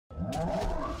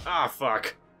Ah,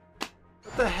 fuck.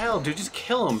 What the hell, dude? Just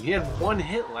kill him. He had 1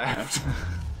 hit left.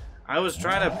 I was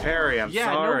trying to parry, I'm yeah,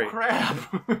 sorry. no crap.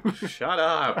 Shut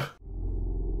up.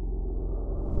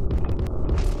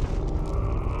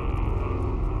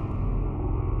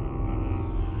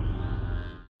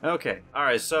 Okay,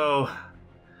 alright, so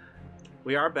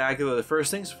we are back. The first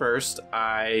things first,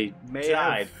 I may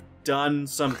have done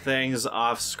some things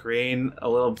off screen a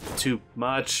little too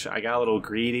much. I got a little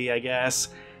greedy, I guess.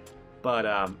 But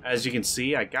as you can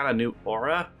see, I got a new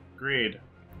aura. Greed.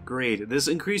 This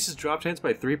increases drop chance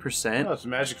by 3%. Oh, it's a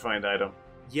magic find item.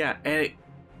 Yeah, and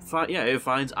it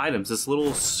finds items. This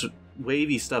little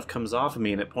wavy stuff comes off of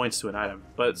me and it points to an item.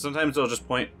 But sometimes it'll just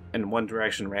point in one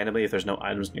direction randomly if there's no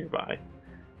items nearby.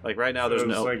 Like right now, there's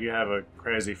no. It's like you have a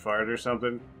crazy fart or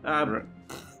something.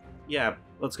 Yeah,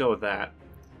 let's go with that.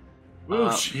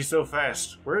 Whoosh, he's so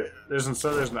fast. There's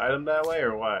an item that way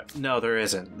or what? No, there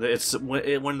isn't. It's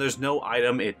when there's no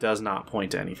item, it does not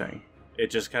point to anything.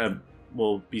 It just kind of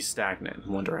will be stagnant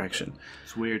in one direction.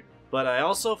 It's weird. But I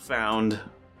also found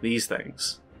these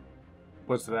things.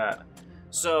 What's that?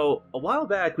 So, a while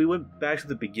back, we went back to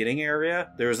the beginning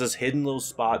area. There was this hidden little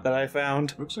spot that I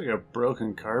found. Looks like a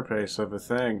broken carapace of a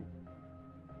thing.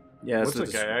 Yeah, looks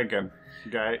like a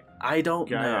guy. I don't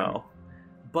know.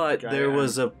 But there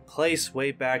was a place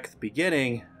way back at the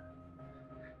beginning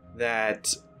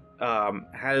that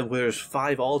there's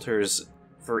 5 altars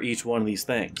for each one of these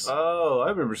things. Oh, I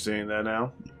remember seeing that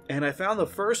now. And I found the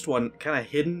first one kind of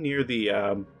hidden near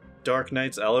the Dark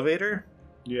Knight's elevator.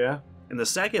 Yeah. And the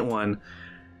second one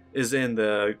is in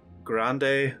the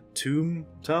Grande Tomb?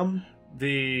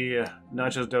 The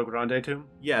Nachos del Grande Tomb?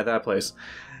 Yeah, that place.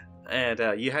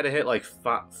 And you had to hit like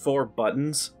 4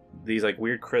 buttons. These like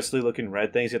weird crystally looking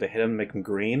red things. You had to hit them and make them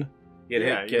green. You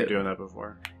were doing that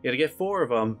before. You had to get 4 of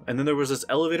them. And then there was this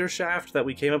elevator shaft that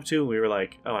we came up to. And we were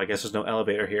like, oh, I guess there's no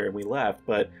elevator here. And we left.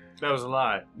 But that was a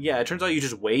lie. Yeah, it turns out you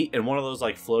just wait. And one of those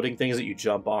like floating things that you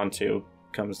jump onto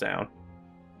comes down.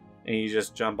 And you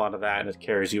just jump onto that and it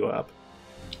carries you up.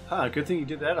 Huh, good thing you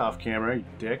did that off camera, you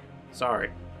dick.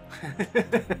 Sorry.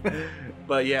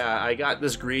 But yeah, I got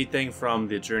this greed thing from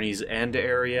the Journey's End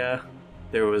area.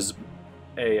 There was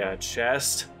a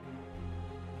chest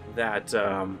that...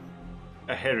 a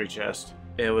hairy chest.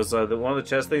 It was one of the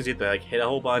chest things you had to like, hit a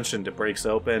whole bunch and it breaks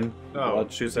open.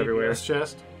 Blood shoots everywhere.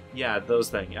 Chest? Yeah, those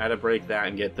things. I had to break that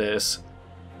and get this.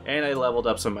 And I leveled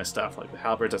up some of my stuff, like the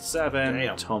halberd's at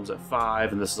 7, tome's at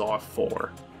 5, and this is all at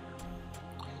 4.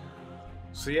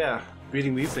 So yeah,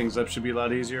 beating these things up should be a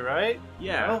lot easier, right?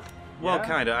 Yeah. Well,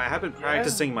 kinda. I have been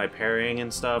practicing my parrying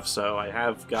and stuff, so I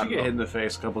have gotten... You get hit in the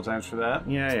face a couple times for that.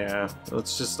 Yeah. I'm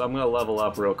gonna level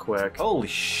up real quick. Holy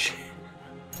shit.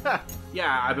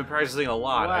 Yeah, I've been practicing a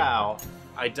lot. Wow.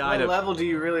 I died What level do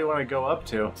you really want to go up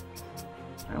to?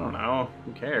 I don't know.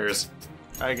 Who cares?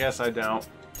 I guess I don't.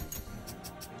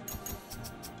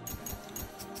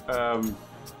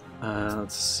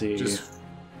 Let's see. Just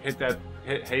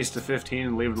hit haste to 15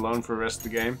 and leave it alone for the rest of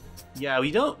the game. Yeah,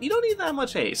 you don't need that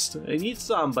much haste. You need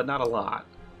some, but not a lot.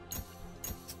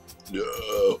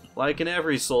 No. Like in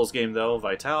every Souls game, though,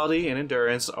 vitality and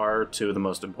endurance are 2 of the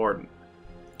most important.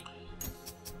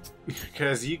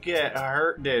 Because you get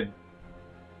hurt, dude.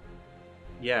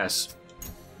 Yes.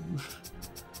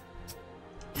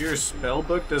 Your spell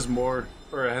book does more,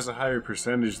 or it has a higher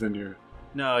percentage than your...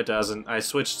 No, it doesn't. I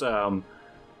switched my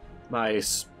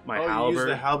halberd. You use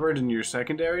the halberd in your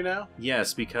secondary now?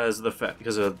 Yes,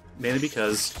 mainly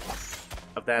because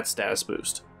of that status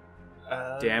boost.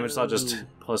 Damage is not just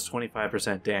plus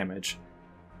 25% damage.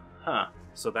 Huh.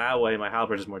 So that way my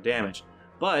halberd is more damage.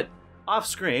 But off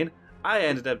screen, I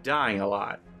ended up dying a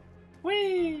lot.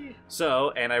 Whee!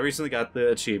 So, and I recently got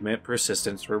the achievement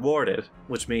Persistence Rewarded,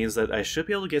 which means that I should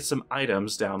be able to get some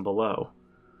items down below.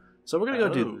 So we're gonna go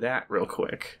do that real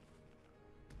quick.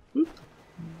 Boop.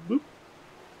 Boop.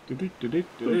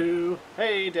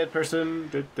 Hey, dead person.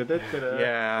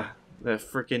 Yeah,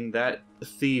 that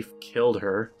thief killed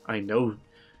her. I know.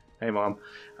 Hey, Mom.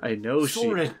 I know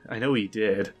I know he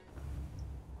did.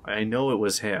 I know it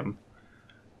was him.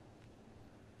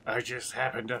 I just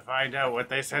happened to find out what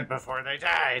they said before they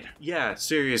died. Yeah,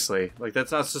 seriously. Like,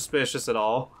 that's not suspicious at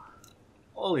all.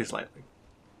 Only slightly.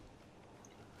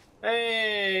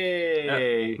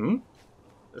 Hey!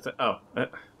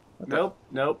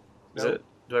 Nope. Do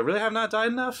I really have not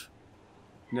died enough?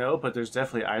 No, but there's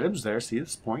definitely items there. See,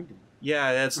 it's pointing.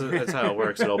 Yeah, that's how it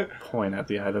works. It'll point at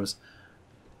the items.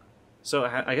 So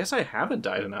I guess I haven't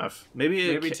died enough.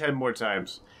 Maybe 10 more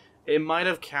times. It might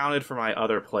have counted for my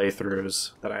other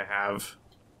playthroughs that I have.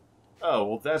 Oh,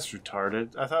 well, that's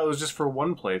retarded. I thought it was just for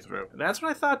one playthrough. That's what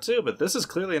I thought too, but this is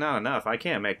clearly not enough. I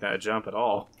can't make that jump at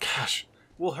all. Gosh.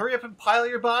 Well, hurry up and pile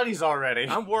your bodies already.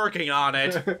 I'm working on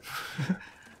it.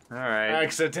 All right.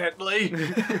 Accidentally.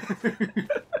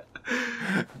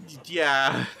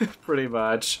 Yeah, pretty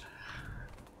much.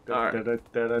 Hey,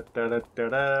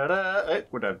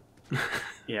 we're done.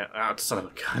 Yeah, oh, son of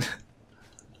a gun.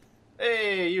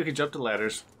 Hey, you can jump to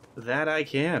ladders. That I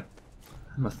can.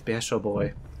 I'm a special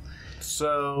boy.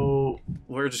 So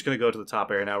we're just gonna go to the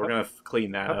top area now. We're gonna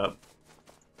clean that up.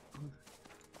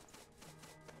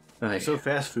 So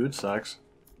fast food sucks.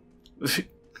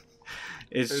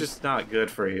 It's just not good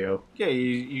for you. Yeah,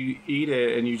 you eat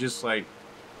it and you just like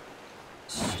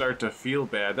start to feel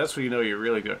bad. That's when you know you're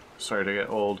really good. Sorry to get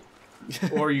old.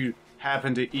 Or you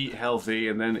happen to eat healthy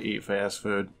and then eat fast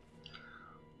food.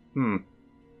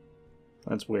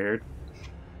 That's weird.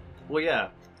 Well, yeah,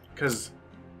 because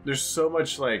there's so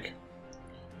much like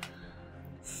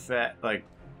fat, like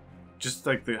just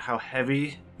like how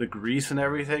heavy the grease and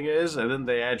everything is, and then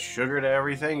they add sugar to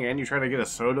everything, and you try to get a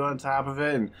soda on top of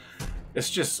it, and it's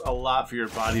just a lot for your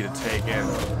body to take in.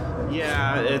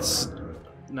 Yeah, it's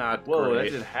not Whoa,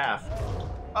 great. that did half.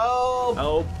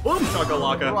 Oh, boom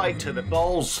shakalaka. right to the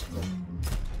balls.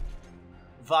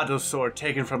 Vadosaur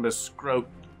taken from his scrote.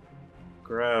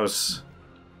 Gross.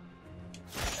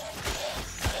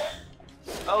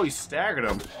 Oh, he staggered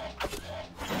him.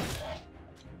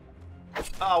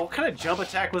 Oh, what kind of jump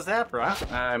attack was that, bro?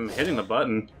 I'm hitting the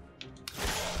button.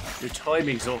 Your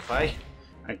timing's okay.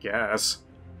 I guess.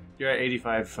 You're at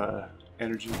 85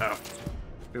 energy. Oh.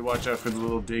 You watch out for the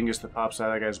little dingus that pops out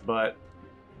of that guy's butt.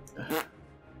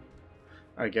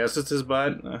 I guess it's his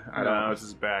butt. I don't know. It's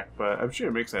his back, but I'm sure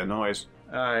it makes that noise.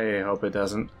 I hope it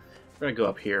doesn't. We're gonna go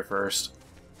up here first.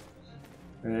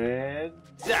 And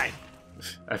die!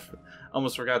 I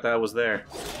almost forgot that was there.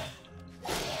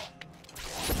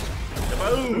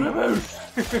 Boom!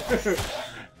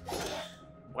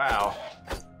 Wow.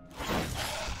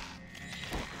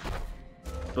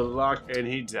 Block. And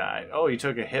he died. Oh, he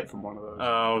took a hit from one of those.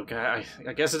 Oh, God.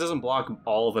 I guess it doesn't block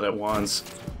all of it at once.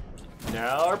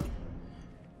 Nope.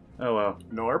 Oh, well.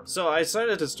 Norp. So I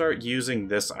decided to start using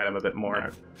this item a bit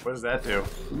more. What does that do?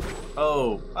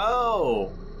 Oh.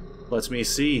 Oh! Lets me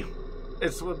see.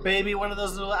 It's maybe one of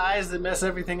those little eyes that mess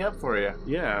everything up for you.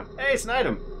 Yeah. Hey, it's an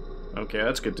item. Okay,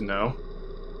 that's good to know.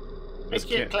 I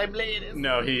can't climb ladders.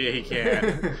 No, he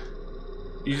can't.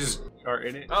 You just are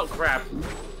in it. Oh, crap.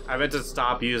 I meant to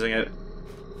stop using it.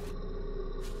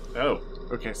 Oh.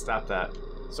 Okay, stop that.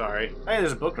 Sorry. Hey,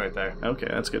 there's a book right there. Okay,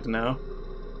 that's good to know.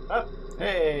 Oh,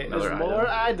 hey, Another there's more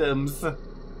items.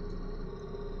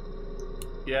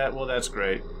 Yeah, well, that's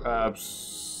great.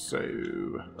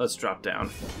 So let's drop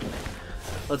down.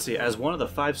 Let's see. As one of the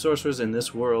 5 sorcerers in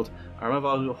this world,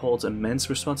 Armavalu holds immense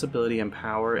responsibility and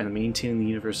power in maintaining the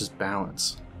universe's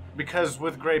balance. Because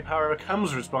with great power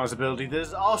comes responsibility that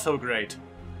is also great.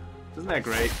 Isn't that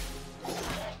great?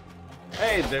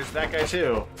 Hey, there's that guy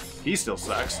too. He still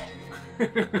sucks.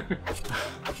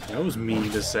 That was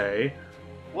mean to say.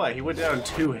 What? He went down in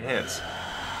 2 hits.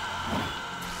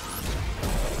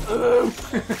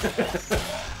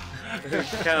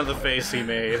 Kind of the face he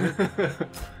made.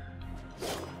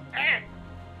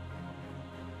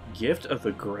 Gift of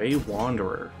the Grey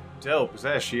Wanderer. Dope. Is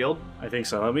that a shield? I think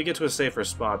so. Let me get to a safer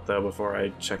spot, though, before I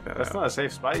check that That's out. not a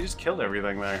safe spot. You just killed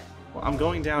everything there. Well, I'm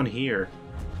going down here.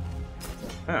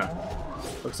 Huh.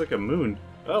 Looks like a moon.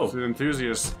 Oh. It's an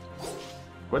enthusiast.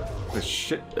 What the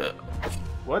shit?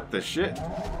 What the shit?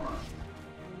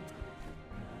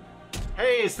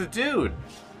 Hey, it's the dude!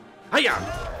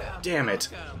 Hiya! Damn it.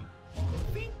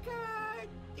 Think,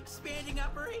 expanding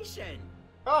operation.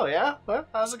 Oh, yeah? What?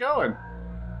 How's it going?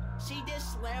 See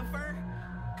this lever?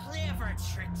 Clever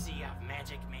tricksy of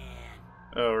Magic Man.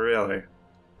 Oh, really?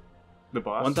 The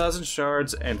boss? 1,000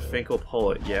 shards and Fink will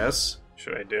pull it. Yes?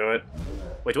 Should I do it?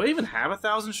 Wait, do I even have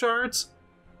 1,000 shards?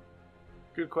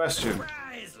 Good question.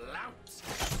 Surprise, lout!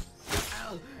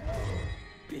 I'll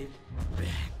be back.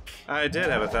 I did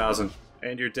have 1,000.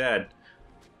 And you're dead.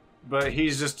 But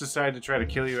he's just decided to try to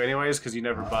kill you anyways because you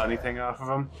never bought anything off of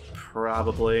him?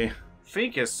 Probably.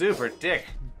 Fink is super dick.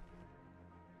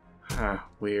 Huh,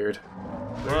 weird.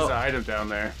 There's an item down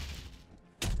there.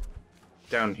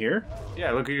 Down here?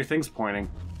 Yeah, look at your things pointing.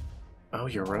 Oh,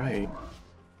 you're right.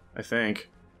 I think.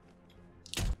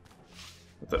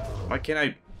 What the? Why can't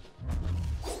I?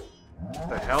 What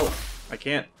the hell? I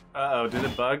can't. Uh-oh, did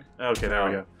it bug? Okay, there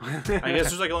we go. I guess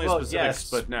there's like only a specific. Yes,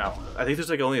 but no. I think there's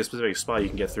like only a specific spot you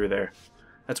can get through there.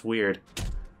 That's weird.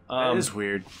 That is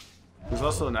weird. There's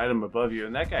also an item above you,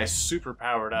 and that guy's super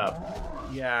powered up.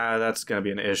 Yeah, that's gonna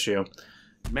be an issue.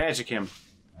 Magic him.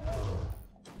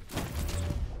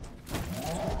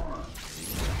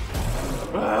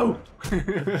 Whoa!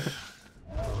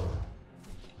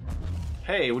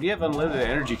 Hey, when you have unlimited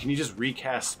energy, can you just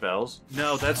recast spells?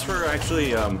 No, that's for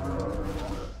actually,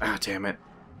 ah, damn it.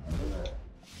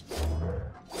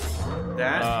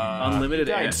 That unlimited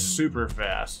he died energy. super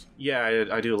fast. Yeah,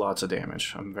 I do lots of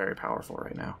damage. I'm very powerful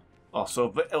right now. Oh,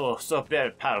 so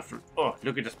very powerful. Oh,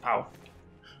 look at this power.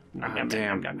 Ah,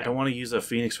 damn. I don't want to use a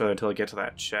phoenix feather until I get to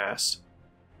that chest.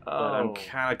 But I'm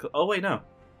kind of... Oh, wait, no.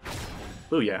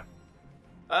 Ooh, yeah.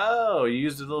 Oh, you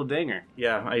used a little dinger.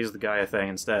 Yeah, I used the Gaia thing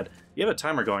instead. You have a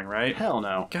timer going, right? Hell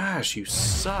no. Gosh, you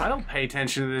suck. I don't pay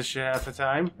attention to this shit half the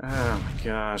time. Oh, my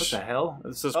gosh. What the hell?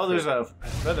 This is there's a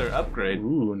feather upgrade.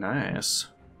 Ooh, nice.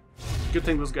 Good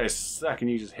thing those guys suck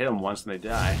and you just hit them once and they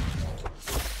die.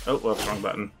 Oh, whoops, wrong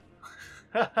button.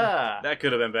 Haha! That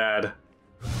could have been bad.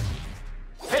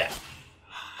 That's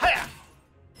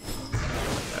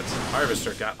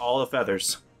Harvester, got all the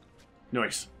feathers.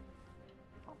 Nice.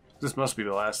 This must be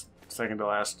the second to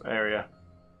last area.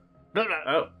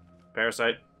 Oh,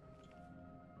 parasite.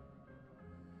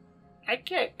 I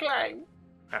can't climb.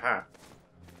 Haha.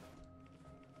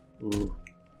 Ooh.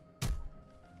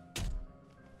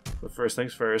 But first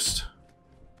things first.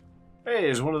 Hey,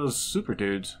 there's one of those super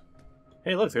dudes.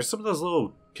 Hey, look, there's some of those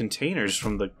little containers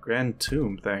from the Grand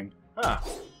Tomb thing. Ah.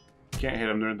 Can't hit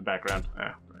them, they're in the background.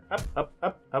 Ah. Up, up,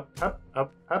 up, up, up,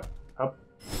 up, up, up.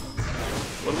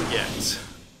 What do we get?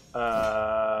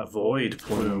 Void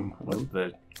Plume. What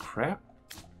the crap?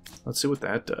 Let's see what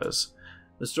that does.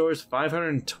 This restores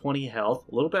 520 health,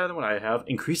 a little better than what I have.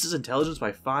 Increases intelligence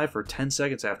by 5 for 10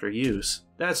 seconds after use.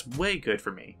 That's way good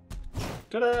for me.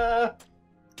 Ta-da!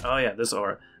 Oh yeah, this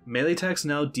aura. Melee attacks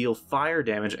now deal fire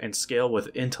damage and scale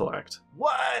with intellect.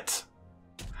 What?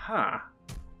 Huh.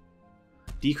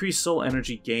 Decreased soul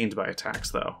energy gained by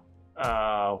attacks, though.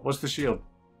 What's the shield?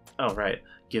 Oh, right.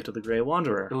 Gift of the Grey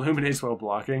Wanderer. Illuminates while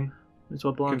blocking. It's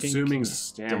what blocking. Consuming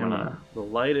stamina. The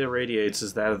light it radiates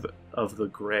is that of the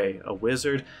Grey, a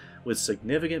wizard with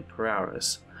significant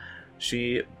prowess.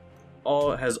 She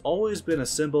has always been a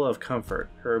symbol of comfort,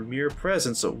 her mere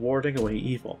presence warding away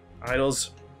evil.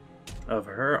 Idols of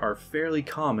her are fairly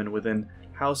common within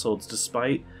households,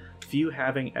 despite few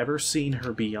having ever seen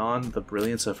her beyond the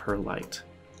brilliance of her light.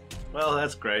 Well,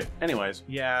 that's great. Anyways.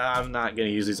 Yeah, I'm not going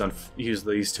to use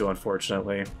these two,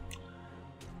 unfortunately.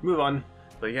 Move on.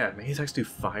 But yeah, melee attacks do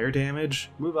fire damage.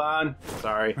 Move on.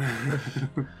 Sorry.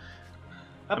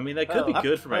 I mean, that could be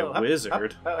good for my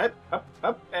wizard.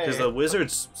 Because the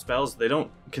wizard's spells, they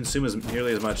don't consume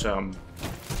nearly as much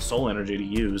soul energy to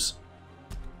use.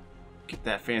 Get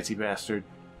that fancy bastard.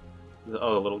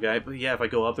 Oh, the little guy. But yeah, if I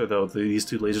go up there, though, these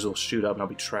two lasers will shoot up and I'll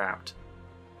be trapped.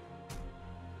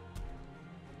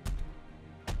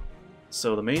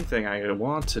 So the main thing I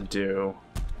want to do...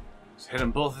 Just hit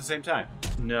them both at the same time.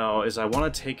 No, is I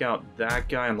want to take out that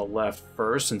guy on the left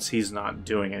first, since he's not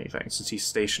doing anything, since he's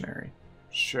stationary.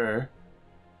 Sure.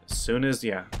 As soon as,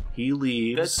 yeah, he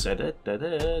leaves... Alright.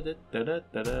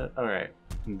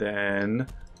 Then...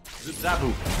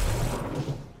 Zabu.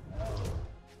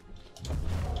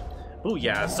 Oh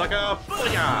yeah, sucker!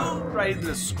 Booyah! Right in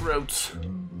the scrotes.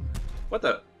 What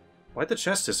the... Why'd the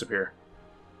chest disappear?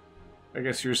 I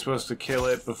guess you're supposed to kill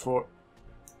it before...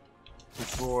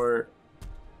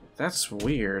 That's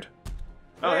weird.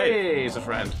 Oh, hey, he's a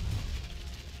friend.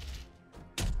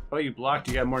 Oh, you blocked,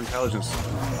 you got more intelligence.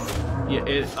 Yeah,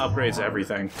 it upgrades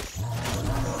everything.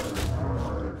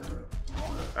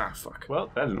 Ah, fuck.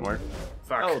 Well, that didn't work.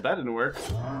 Fuck. Oh, that didn't work.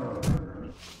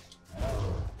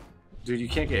 Dude, you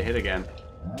can't get hit again.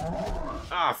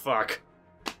 Ah, fuck.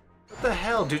 What the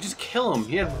hell, dude? Just kill him.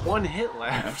 He had one hit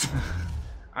left.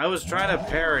 I was trying to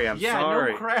parry, I'm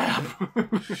sorry. Yeah, no crap.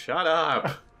 Shut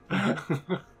up.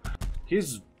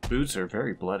 His boots are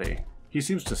very bloody. He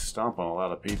seems to stomp on a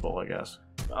lot of people, I guess.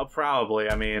 Probably.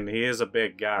 I mean, he is a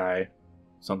big guy.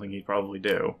 Something he'd probably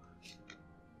do.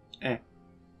 Eh.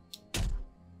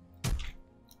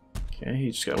 Okay,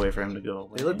 you just gotta wait for him to go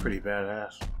away. They look pretty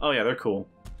badass. Oh yeah, they're cool.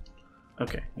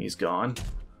 Okay, he's gone.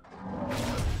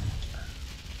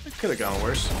 It could have gone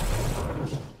worse.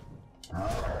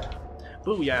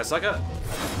 Booyah, sucker!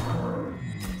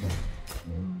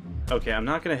 Okay, I'm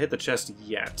not gonna hit the chest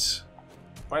yet.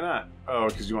 Why not? Oh,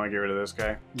 because you want to get rid of this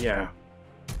guy? Yeah.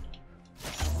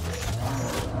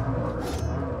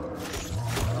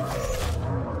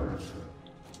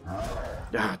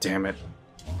 Ah, damn it.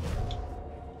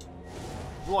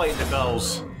 Light the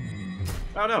bells.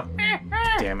 Oh no!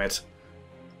 Damn it.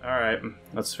 Alright,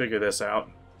 let's figure this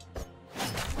out.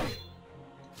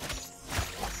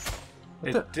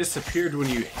 It disappeared when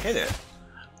you hit it.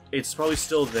 It's probably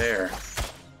still there,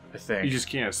 I think. You just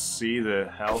can't see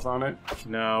the health on it?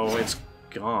 No, it's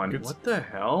gone. What the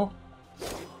hell?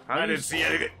 I didn't see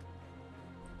anything.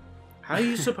 How are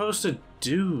you supposed to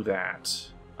do that?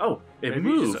 Oh, it Maybe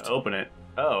moved. You just open it.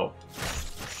 Oh.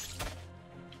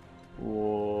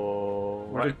 Whoa.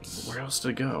 Where else did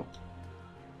it go?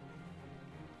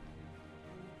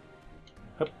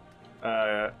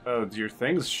 Oh, your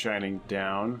thing's shining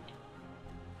down.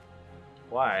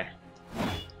 Why?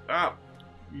 Oh.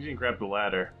 You didn't grab the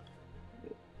ladder.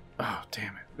 Oh,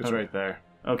 damn it. It's right there.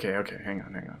 Okay, hang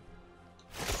on.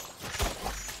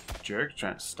 Jerk,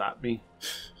 trying to stop me.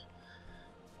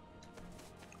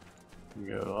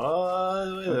 Go all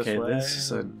the way this way. Okay, this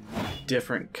is a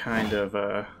different kind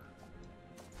of,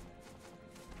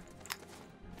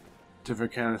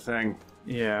 different kind of thing.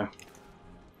 Yeah.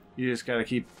 You just gotta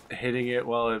keep hitting it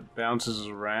while it bounces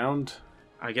around.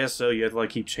 I guess so. You have to, like,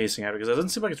 keep chasing after it, because it doesn't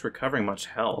seem like it's recovering much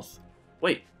health.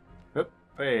 Wait. Oop.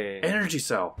 Hey. Energy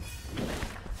cell.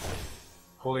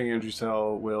 Holding energy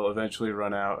cell will eventually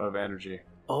run out of energy.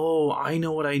 Oh, I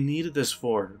know what I needed this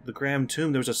for. The Graham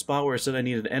Tomb, there was a spot where it said I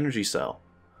needed an energy cell.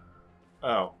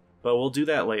 Oh. But we'll do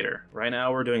that later. Right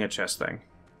now, we're doing a chest thing.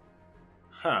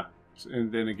 Huh.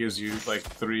 And then it gives you, like,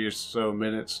 3 or so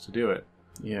minutes to do it.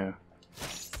 Yeah.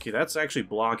 Okay, that's actually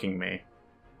blocking me.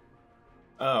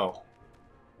 Oh.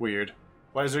 Weird.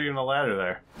 Why is there even a ladder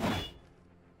there?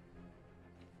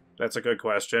 That's a good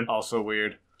question. Also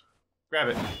weird. Grab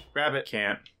it. Grab it.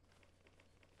 Can't.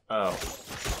 Oh.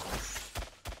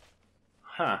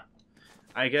 Huh.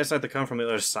 I guess I have to come from the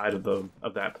other side of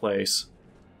that place.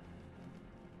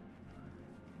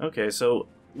 Okay, so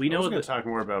we know I was that. going to talk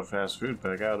more about fast food,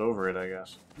 but I got over it, I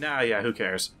guess. Nah, yeah, who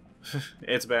cares?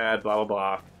 It's bad, blah, blah,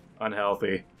 blah.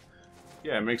 Unhealthy.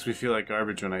 Yeah, it makes me feel like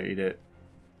garbage when I eat it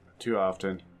too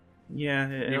often. Yeah.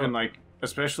 Even, like,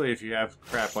 especially if you have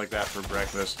crap like that for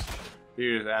breakfast.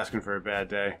 You're just asking for a bad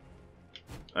day.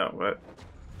 Oh, what?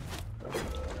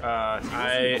 He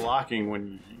wasn't blocking when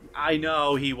you... I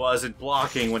know he wasn't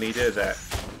blocking when he did that.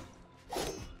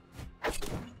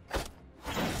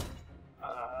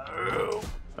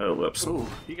 Oh, whoops. Ooh,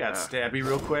 he got stabby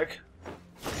real quick.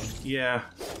 Yeah.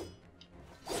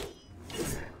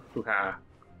 Hoo-ha.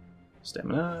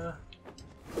 Stamina.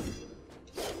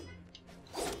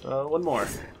 One more.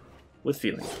 With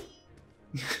feeling.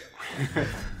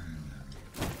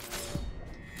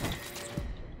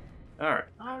 Alright.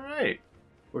 Alright.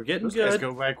 We're getting Those good. guys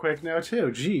go by quick now, too.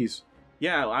 Jeez.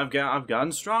 Yeah, I've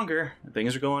gotten stronger.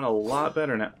 Things are going a lot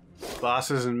better now.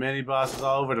 Bosses and mini bosses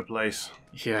all over the place.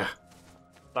 Yeah.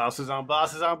 Bosses on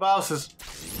bosses on bosses.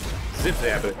 Zip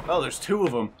zap it. Oh, there's 2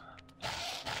 of them.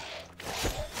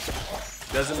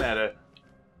 Doesn't matter.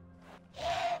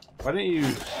 Why didn't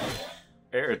you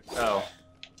air it? Oh.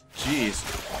 Jeez.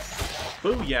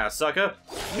 Booyah, sucker.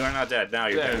 You are not dead. Now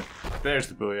you're dead. There's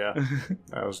the booyah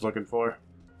I was looking for.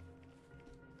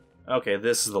 Okay,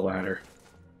 this is the ladder.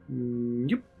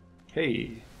 Yep.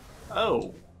 Hey.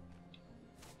 Oh.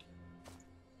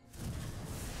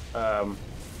 I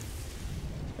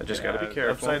just gotta be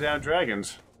careful. Upside down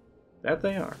dragons. That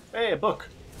they are. Hey, a book.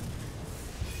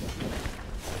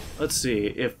 Let's see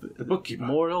if The bookkeeper.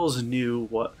 mortals knew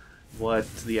what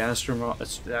the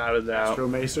Astromacers.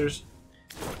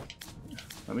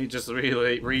 Let me just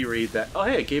reread that. Oh,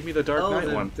 hey, it gave me the Dark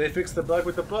Knight one. They fixed the bug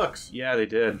with the books. Yeah, they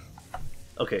did.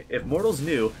 Okay, if mortals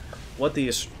knew what the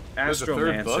a third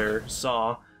Astromancer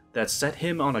saw that set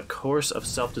him on a course of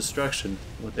self-destruction,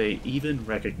 would they even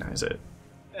recognize it?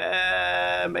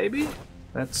 Maybe?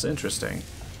 That's interesting.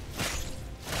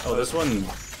 Oh, this one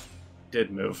did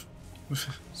move.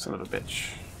 Son of a bitch.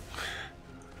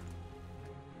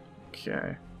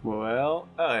 Okay. Well,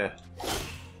 oh yeah.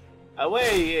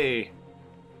 Away!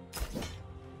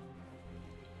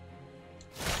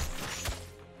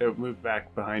 It moved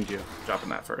back behind you. Dropping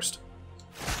that first.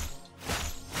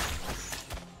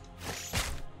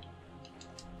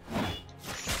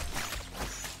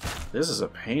 This is a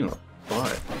pain in the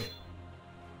butt.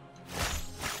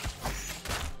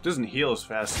 Doesn't heal as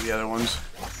fast as the other ones.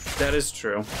 That is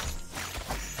true.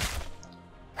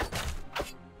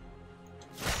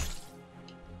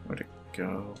 Where'd it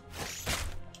go?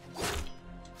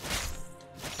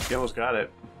 You almost got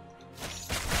it.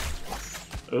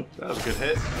 Oop. That was a good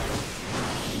hit.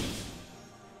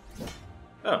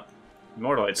 Oh.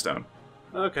 Mortalite Stone.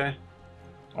 Okay.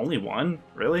 Only one?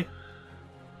 Really?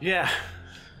 Yeah.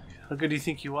 How good do you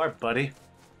think you are, buddy?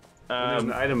 There's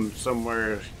an item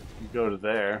somewhere. You go to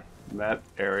there, in that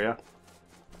area.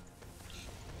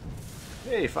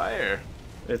 Hey, fire!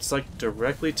 It's like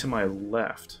directly to my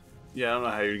left. Yeah, I don't know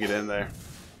how you get in there.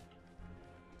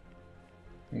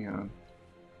 Hang on.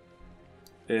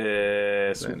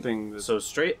 Something. So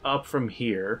straight up from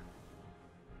here.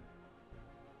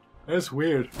 That's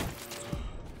weird.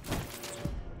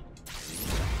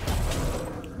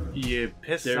 You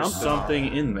pissed There's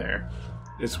something in there.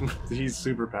 He's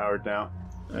super powered now.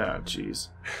 Oh, jeez.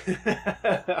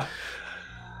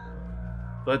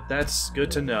 But that's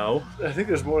good to know. I think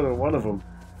there's more than one of them.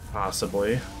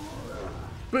 Possibly.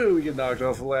 Boo! We get knocked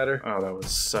off the ladder. Oh, that would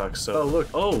suck. So. Oh, look.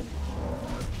 Oh.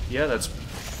 Yeah, that's.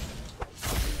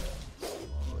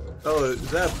 Oh,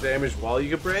 is that a damaged wall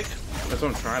you could break? That's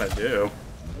what I'm trying to do.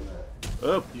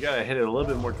 Oh. You gotta hit it a little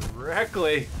bit more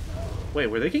directly. Wait,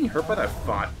 were they getting hurt by that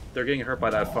fire? They're getting hurt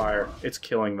by that fire. It's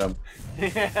killing them.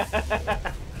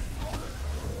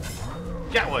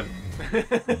 Got one.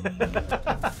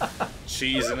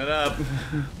 Cheesing it up.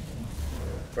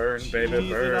 Burn, baby, Cheese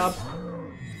burn. it up.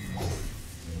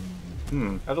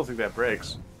 I don't think that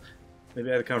breaks. Maybe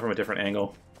I had to come from a different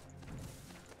angle.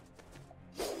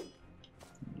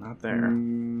 Not there.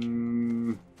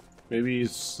 Maybe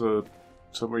it's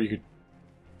somewhere you could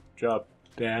drop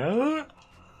down?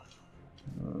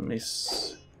 Let me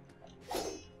s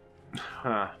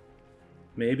Huh.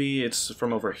 Maybe it's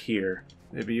from over here.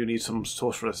 Maybe you need some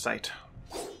source for the sight.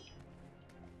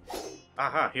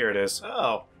 Aha, here it is.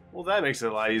 Oh, well that makes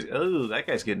it a lot easier. Oh, that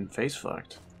guy's getting face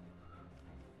fucked.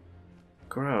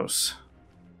 Gross.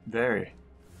 Very.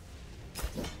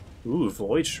 Ooh,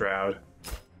 Void Shroud.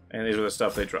 And these are the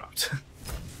stuff they dropped.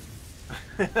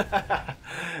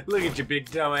 Look at you, big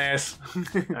dumbass.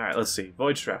 Alright, let's see.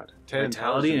 Void Shroud. 10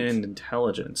 Vitality and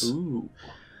Intelligence. Ooh.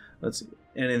 Let's see.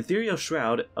 An ethereal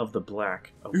shroud of the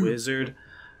black, a wizard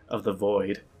of the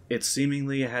void. It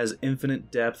seemingly has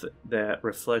infinite depth that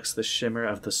reflects the shimmer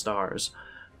of the stars.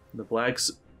 The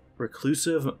black's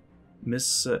reclusive,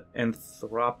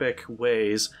 misanthropic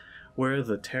ways were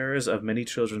the terrors of many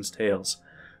children's tales.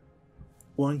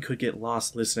 One could get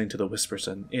lost listening to the whispers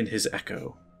in his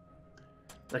echo.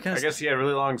 I guess he had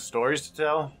really long stories to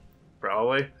tell.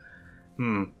 Probably.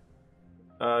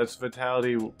 It's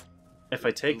vitality. If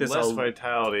I take this, less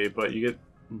vitality, but you get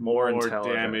more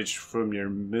damage from your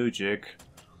Mujic.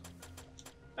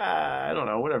 I don't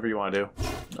know. Whatever you want to do.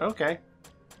 Okay.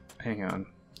 Hang on.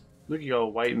 Look, you go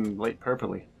white and light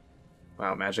purpley.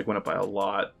 Wow, magic went up by a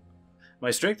lot.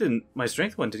 My strength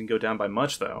one didn't go down by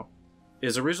much though.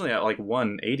 It's originally at like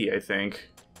 180, I think.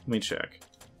 Let me check.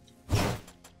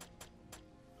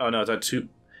 Oh no, it's at 2.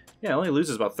 Yeah, it only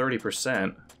loses about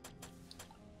 30%.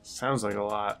 Sounds like a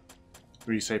lot.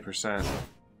 When you say percent.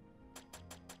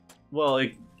 Well,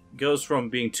 it goes from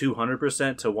being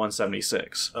 200% to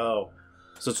 176. Oh.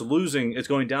 So it's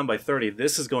going down by 30.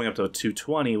 This is going up to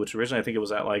 220, which originally I think it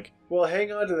was at like... Well,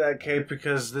 hang on to that, Kate,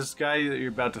 because this guy that you're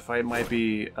about to fight might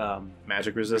be...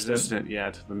 magic resistant?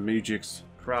 Yeah, to the Mujics.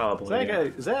 Probably.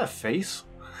 Is that a face?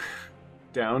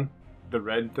 Down? The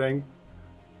red thing?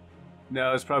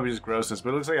 No, it's probably just grossness, but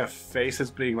it looks like a face that's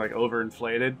being, like,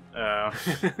 overinflated. Oh.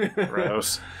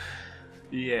 Gross.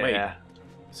 Yeah. Wait,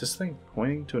 is this thing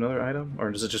pointing to another item?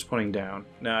 Or is it just pointing down?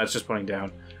 No, it's just pointing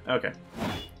down. Okay.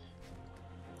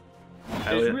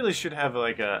 It really should have,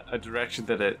 like, a direction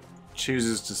that it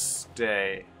chooses to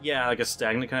stay. Yeah, like a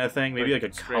stagnant kind of thing. Maybe like a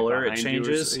color it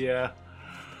changes. Yeah.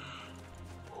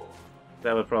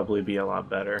 That would probably be a lot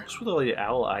better. What's with all the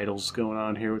owl idols going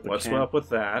on here with the What's up with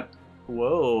that?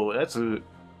 Whoa, that's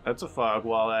a fog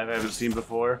wall I haven't seen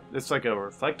before. It's like a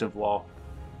reflective wall.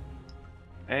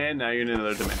 And now you're in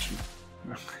another dimension.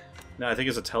 No, I think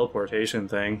it's a teleportation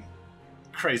thing.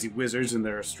 Crazy wizards and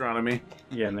their astronomy.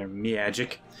 Yeah, and their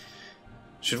magic.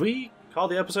 Should we call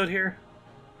the episode here?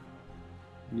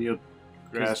 Neil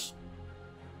grass.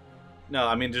 No,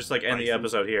 I mean just like end the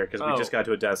episode here because we just got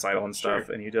to a death cycle and stuff,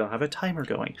 and you don't have a timer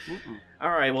going.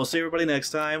 All right, we'll see everybody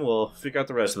next time. We'll figure out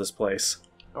the rest of this place.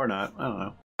 Or not. I don't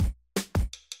know.